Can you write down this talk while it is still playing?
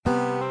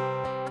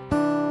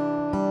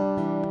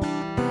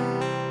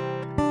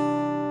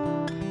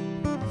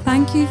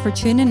Thank you for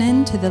tuning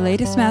in to the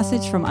latest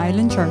message from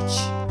Island Church.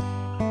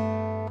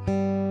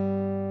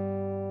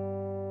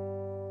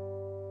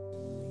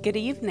 Good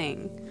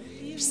evening.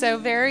 You're so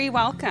very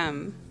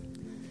welcome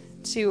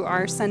to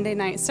our Sunday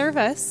night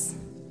service.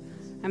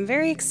 I'm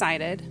very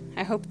excited.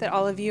 I hope that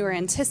all of you are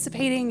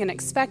anticipating and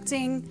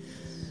expecting.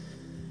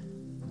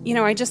 You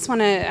know, I just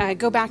want to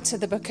go back to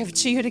the book of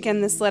Jude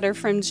again, this letter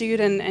from Jude,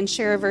 and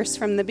share a verse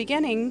from the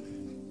beginning.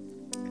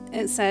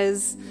 It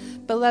says,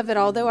 "Beloved,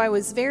 although I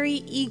was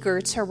very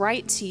eager to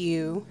write to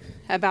you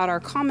about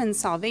our common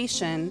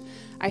salvation,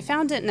 I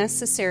found it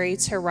necessary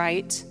to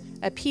write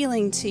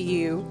appealing to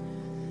you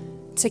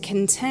to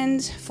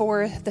contend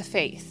for the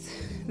faith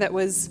that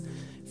was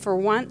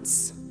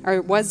once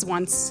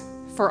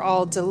for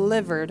all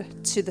delivered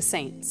to the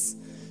saints."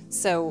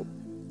 So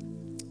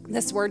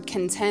this word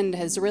contend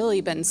has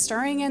really been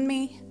stirring in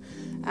me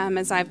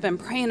as I've been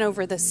praying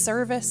over this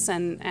service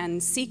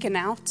and seeking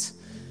out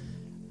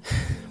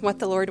what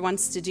the Lord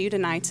wants to do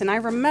tonight. And I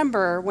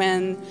remember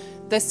when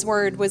this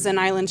word was in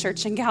Island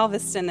Church in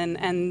Galveston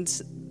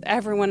and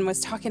everyone was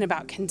talking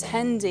about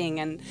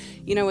contending. And,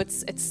 you know,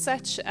 it's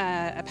such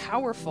a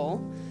powerful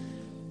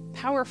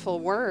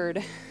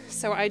word.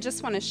 So I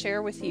just want to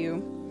share with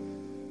you,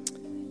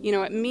 you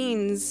know, it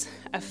means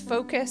a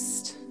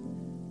focused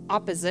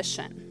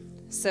opposition.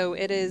 So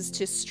it is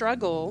to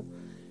struggle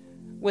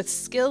with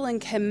skill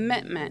and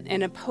commitment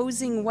in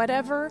opposing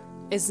whatever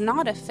is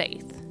not of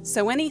faith.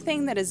 So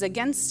anything that is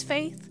against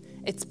faith,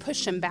 it's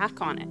pushing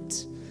back on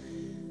it.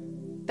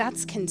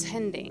 That's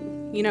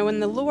contending. You know,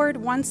 and the Lord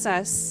wants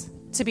us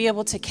to be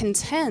able to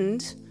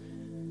contend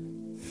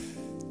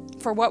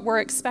for what we're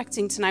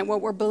expecting tonight,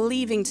 what we're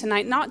believing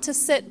tonight, not to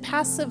sit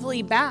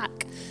passively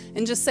back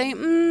and just say,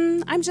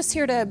 I'm just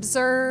here to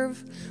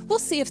observe. We'll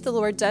see if the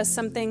Lord does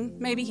something.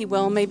 Maybe he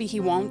will, maybe he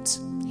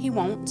won't. He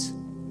won't.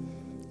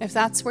 If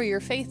that's where your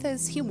faith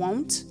is, he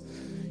won't.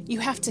 You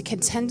have to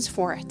contend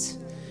for it.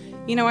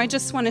 You know, I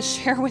just want to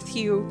share with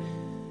you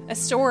a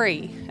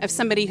story of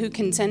somebody who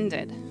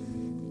contended.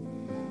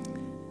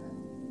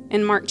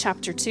 In Mark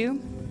chapter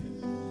 2,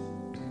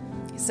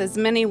 it says,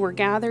 "Many were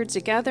gathered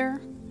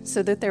together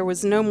so that there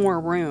was no more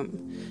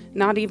room,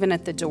 not even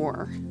at the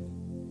door.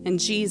 And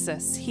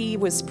Jesus, he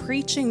was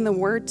preaching the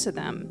word to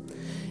them.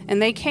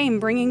 And they came,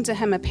 bringing to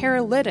him a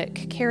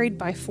paralytic carried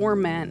by 4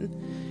 men.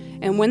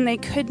 And when they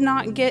could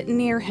not get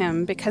near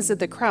him because of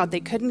the crowd, they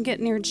couldn't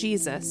get near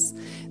Jesus,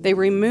 they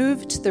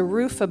removed the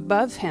roof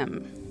above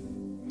him.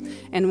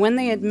 And when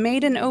they had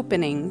made an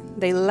opening,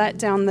 they let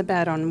down the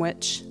bed on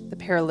which the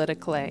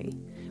paralytic lay.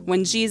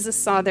 When Jesus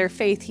saw their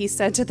faith, he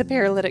said to the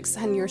paralytic,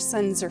 'Son, your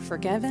sins are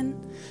forgiven.'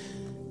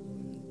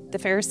 The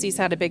Pharisees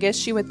had a big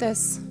issue with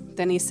this.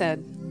 Then he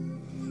said,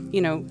 you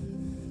know,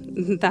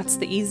 that's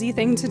the easy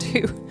thing to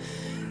do.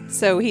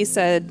 So he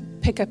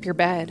said, 'Pick up your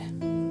bed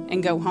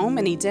and go home,'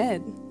 and he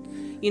did.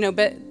 You know,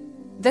 but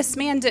this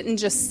man didn't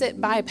just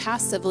sit by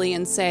passively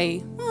and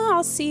say,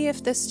 I'll see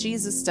if this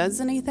Jesus does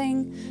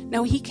anything.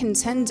 No, he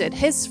contended.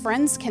 His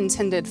friends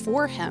contended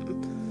for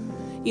him.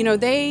 You know,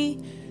 they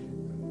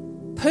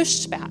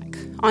pushed back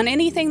on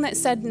anything that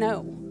said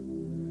no.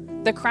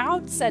 The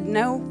crowd said,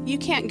 no, you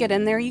can't get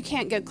in there. You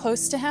can't get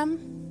close to him.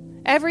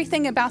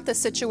 Everything about the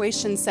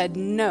situation said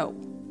no.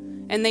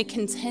 And they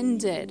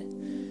contended.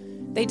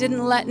 They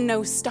didn't let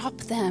no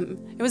stop them.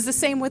 It was the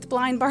same with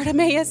blind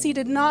Bartimaeus. He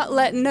did not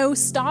let no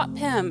stop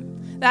him.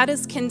 That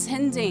is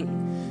contending.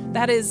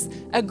 That is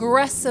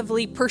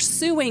aggressively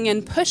pursuing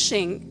and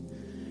pushing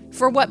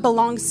for what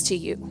belongs to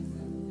you.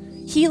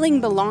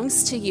 Healing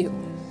belongs to you.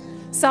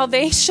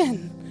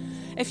 Salvation.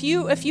 If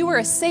you are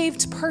a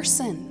saved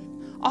person,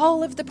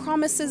 all of the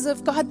promises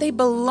of God, they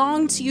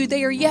belong to you.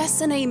 They are yes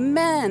and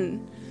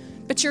amen.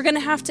 But you're going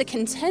to have to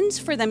contend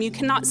for them. You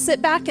cannot sit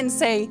back and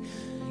say,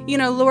 you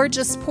know, Lord,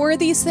 just pour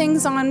these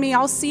things on me.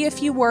 I'll see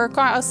if you work.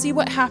 I'll see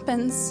what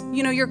happens.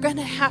 You know, you're going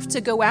to have to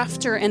go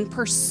after and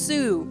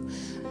pursue.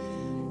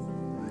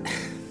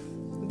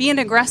 Being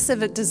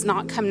aggressive, it does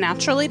not come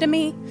naturally to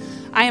me.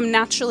 I am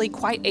naturally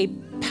quite a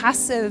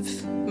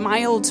passive,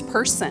 mild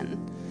person.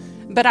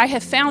 But I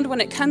have found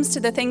when it comes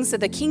to the things of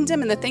the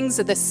kingdom and the things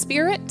of the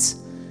spirit,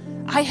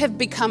 I have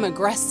become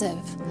aggressive.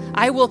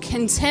 I will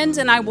contend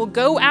and I will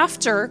go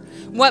after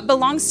what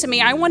belongs to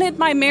me. I wanted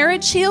my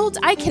marriage healed.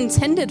 I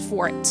contended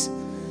for it.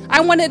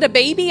 I wanted a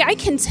baby. I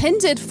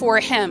contended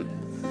for him.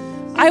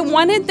 I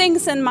wanted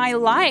things in my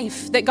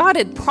life that God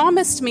had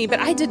promised me, but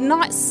I did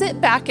not sit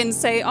back and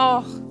say,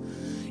 oh,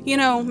 you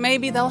know,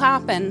 maybe they'll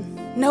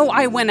happen. No,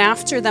 I went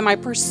after them. I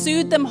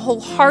pursued them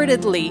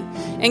wholeheartedly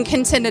and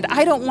contended.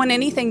 I don't want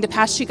anything to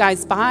pass you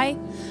guys by.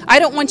 I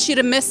don't want you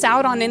to miss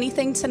out on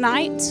anything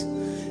tonight.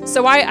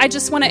 So I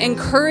just want to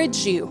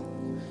encourage you.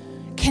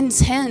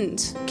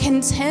 Contend.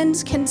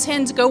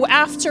 Go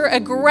after,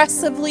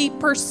 aggressively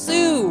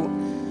pursue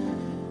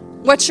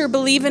what you're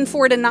believing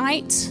for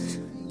tonight.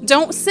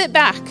 Don't sit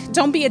back.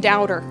 Don't be a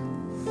doubter.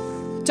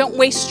 Don't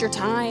waste your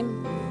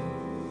time.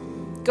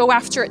 Go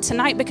after it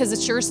tonight because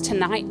it's yours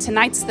tonight.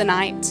 Tonight's the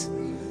night.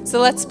 So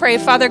let's pray.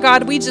 Father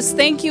God, we just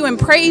thank you and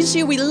praise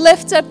you. We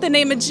lift up the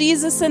name of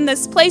Jesus in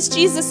this place.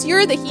 Jesus,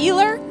 you're the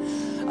healer.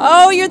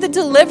 Oh, you're the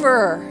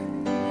deliverer.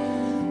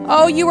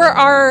 Oh, you are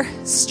our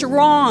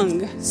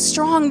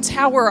strong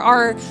tower,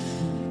 our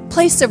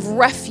place of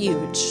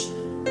refuge.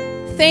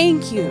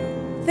 Thank you.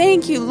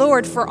 Thank you,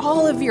 Lord, for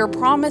all of your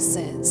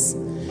promises.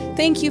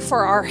 Thank you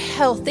for our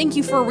health. Thank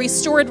you for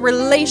restored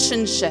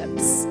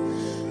relationships.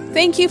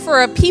 Thank you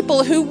for a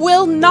people who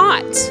will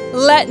not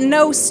let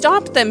no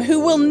stop them, who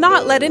will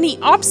not let any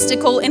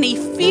obstacle, any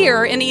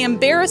fear, any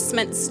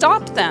embarrassment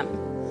stop them,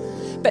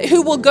 but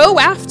who will go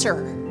after,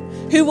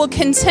 who will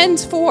contend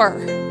for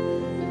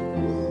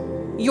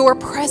your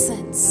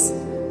presence,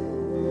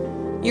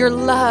 your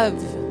love,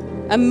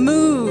 a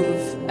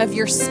move of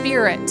your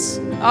spirit.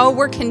 Oh,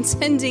 we're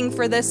contending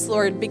for this,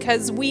 Lord,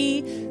 because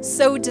we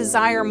so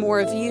desire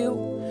more of you.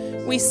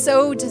 We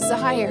so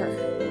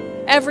desire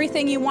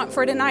everything you want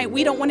for tonight.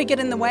 We don't want to get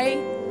in the way.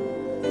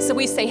 So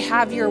we say,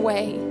 have your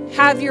way.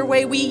 Have your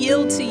way. We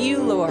yield to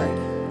you,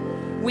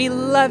 Lord. We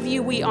love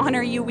you. We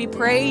honor you. We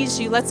praise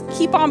you. Let's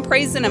keep on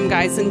praising him,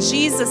 guys. In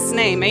Jesus'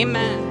 name,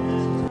 amen.